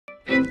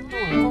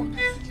Kau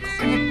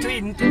kena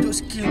train tunjuk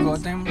skill kau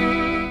time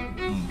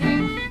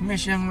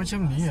match yang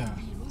macam ni lah.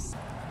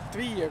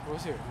 3 aku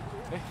rasa.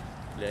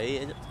 Boleh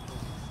air je.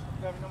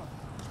 Dah minum.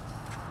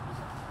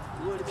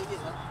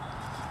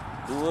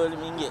 RM2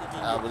 RM5.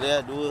 Boleh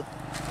lah 2.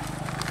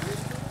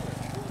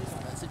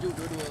 Sejuk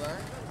dua-dua lah.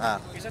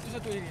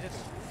 Satu-satu je ni, satu.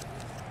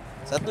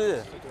 Satu je?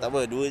 Tak apa,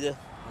 2 je.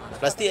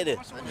 Plastik ada?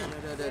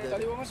 Ada. Tak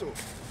boleh bawa masuk.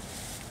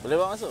 Boleh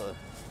bawa masuk?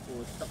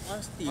 Oh, tak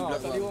pasti Tak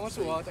pula. boleh bawa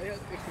masuk lah, tak payah.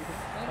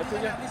 Satu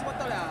je. Ni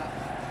sebotol lah.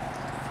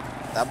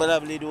 Tak apalah,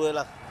 beli 2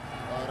 lah.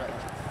 Alright.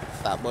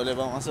 Tak boleh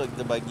bawa masuk,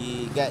 kita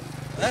bagi guide.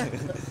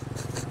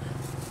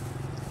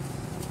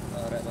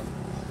 Alright bang.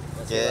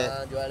 Okay.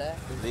 Jual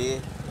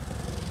Beli.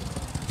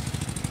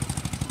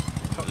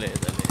 Tak boleh.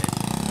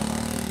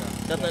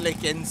 Kita tak boleh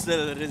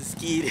cancel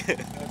rezeki dia.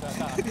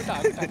 Aku tak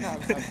nak.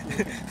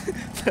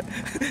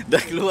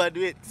 Dah keluar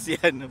duit,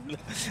 kesian pula.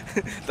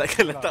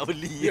 Takkanlah tak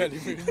beli. Ya,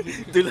 RM5.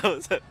 Itulah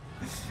pasal.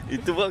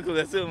 Itu pun aku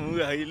rasa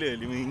murah gila,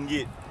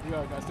 RM5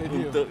 Ya, kat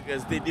stadium. untuk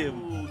kat stadium.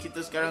 Kita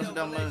sekarang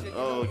sedang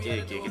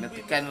okey. Kena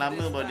tekan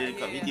lama baru dia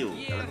record video.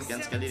 Kalau tekan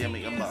sekali dia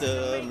ambil gambar.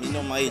 Kita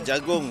minum air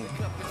jagung.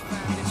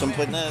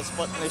 Sempena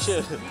sport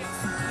Malaysia.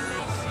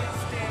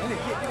 Mana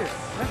gate dia?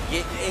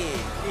 Gate A.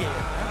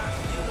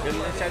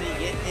 Kena cari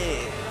gate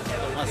A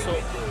untuk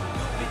masuk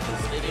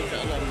Stadium Shah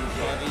Alam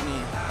hari ni.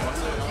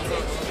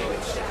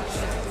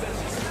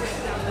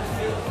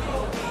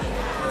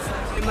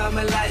 My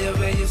Malaya,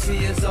 when you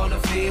see us on the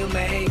field,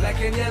 man.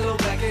 Black and yellow,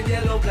 black and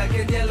yellow, black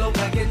and yellow,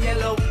 black and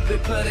yellow. We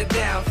put it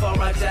down for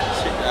our job.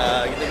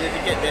 Kita punya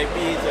tiket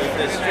VIP, so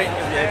kita straight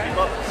ke VIP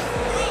box.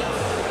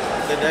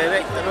 Kita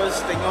direct terus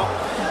tengok.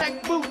 Black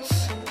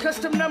boots,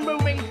 custom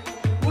numbering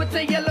with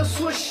the yellow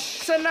swoosh.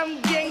 Son, I'm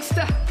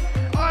gangsta,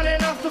 on and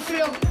off the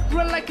field.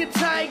 Run like a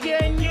tiger,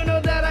 and you know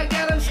that I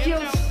got them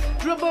skills.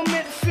 Dribble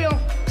midfield,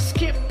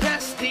 skip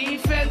past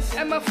defense,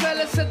 and my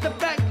fellas at the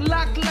back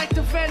lock like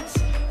the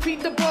fence.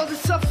 Feed the ball to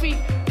Suffy,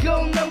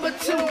 goal number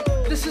 2.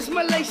 This is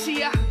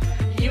Malaysia,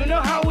 you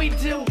know how we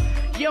do.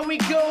 Yeah, we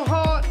go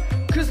hard,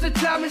 cause the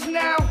time is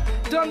now.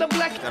 Don the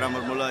black. Sekarang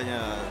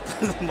bermulanya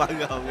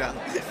marah orang.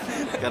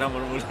 Sekarang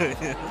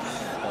bermulanya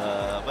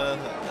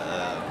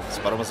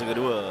separuh masa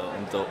kedua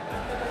untuk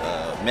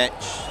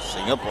match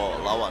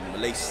Singapura lawan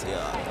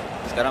Malaysia.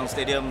 Sekarang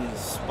stadium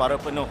separuh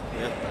penuh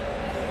ya.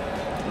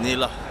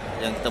 Inilah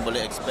yang kita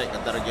boleh expect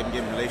antara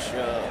game-game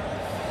Malaysia.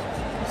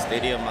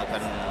 Stadium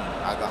akan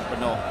agak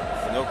penuh,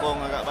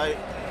 penyokong agak baik.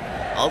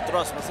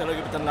 Ultras masih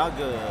lagi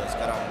bertenaga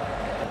sekarang.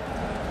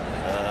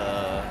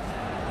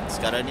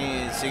 Sekarang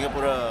ni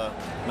Singapura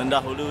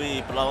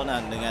mendahului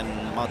perlawanan dengan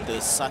mata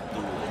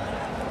 1-0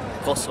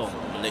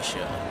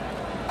 Malaysia.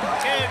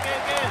 Okay.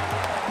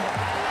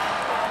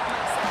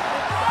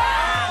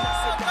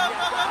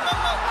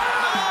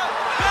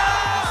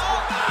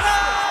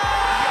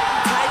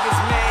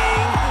 Tigers,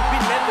 man, we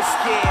never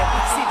scared.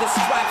 See the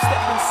stripes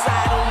step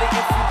inside, only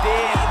if you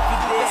dare.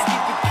 Let's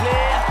keep it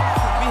clear,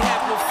 we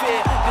have no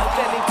fear.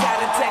 Defending tight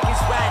attack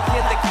is right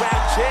near the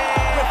ground chair.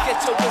 Get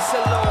your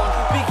whistle on,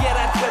 we get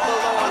our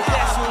dribble on.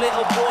 That's you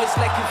little boys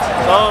like you.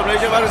 So,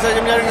 Malaysia baru saja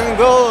menjaringkan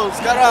gol.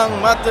 Sekarang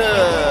mata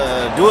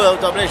 2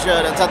 untuk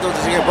Malaysia dan 1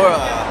 untuk Singapura.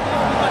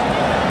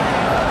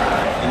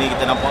 Ini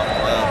kita nampak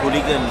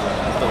hooligan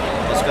untuk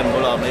pasukan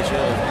bola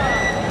Malaysia.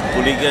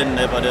 Hooligan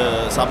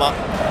daripada Sabah.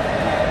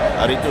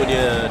 Hari tu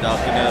dia dah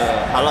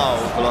kena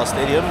halau keluar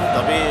stadium,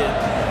 tapi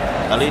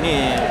kali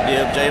ini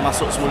dia berjaya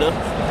masuk semula.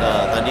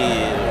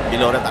 Tadi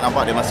bila orang tak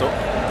nampak dia masuk.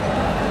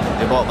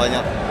 Dia bawa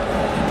banyak.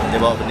 Dia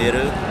bawa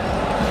bendera.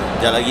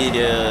 Sekejap lagi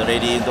dia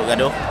ready untuk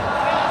gaduh.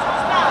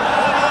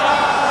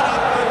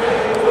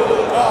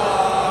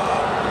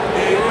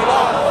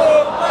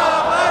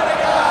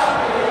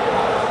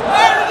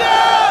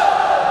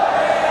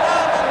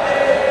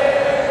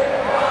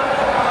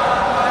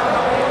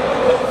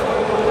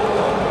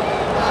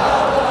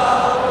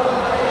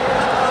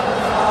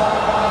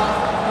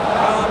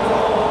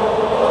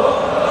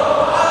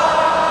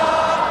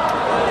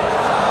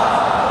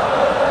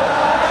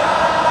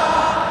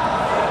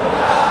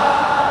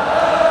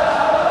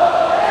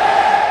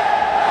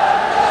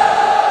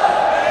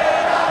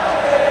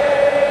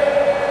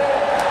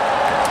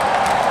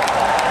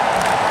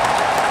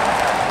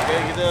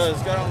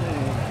 Sekarang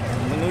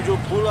menuju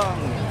pulang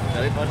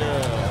daripada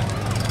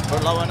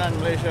perlawanan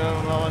Malaysia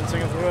melawan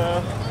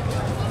Singapura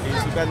di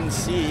Sukan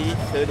SEA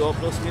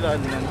ke-29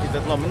 yang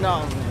kita telah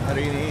menang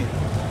hari ini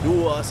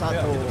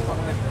 2-1.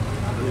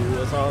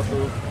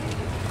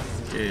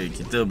 Okay,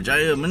 kita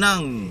berjaya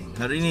menang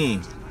hari ini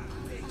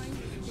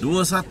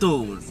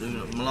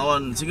 2-1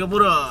 melawan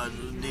Singapura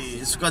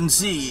di Sukan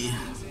SEA.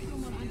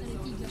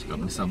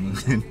 Cakap bersama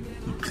kan.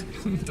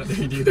 Tak ada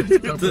idea dah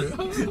cakap apa.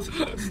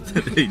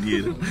 Tak ada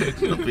idea.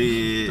 Tapi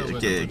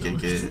okey.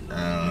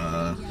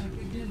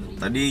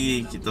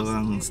 Tadi kita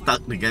orang stuck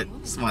dekat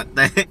Smart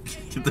Tag.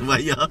 Kita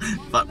bayar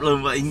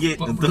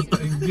RM44 untuk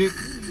RM44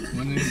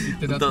 mana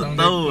kita datang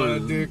tahu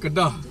daripada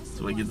Kedah.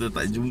 sebab kita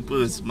tak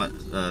jumpa Smart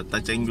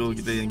Touch and Go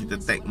kita yang kita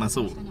tag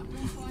masuk.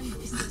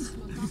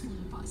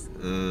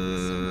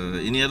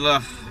 Ini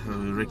adalah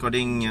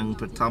recording yang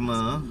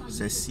pertama,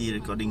 sesi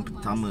recording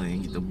pertama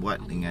yang kita buat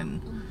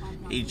dengan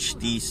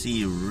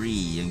HTC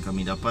RE yang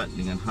kami dapat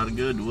dengan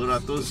harga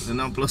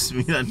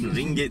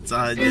RM269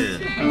 sahaja.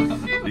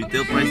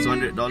 Retail price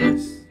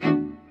 $200.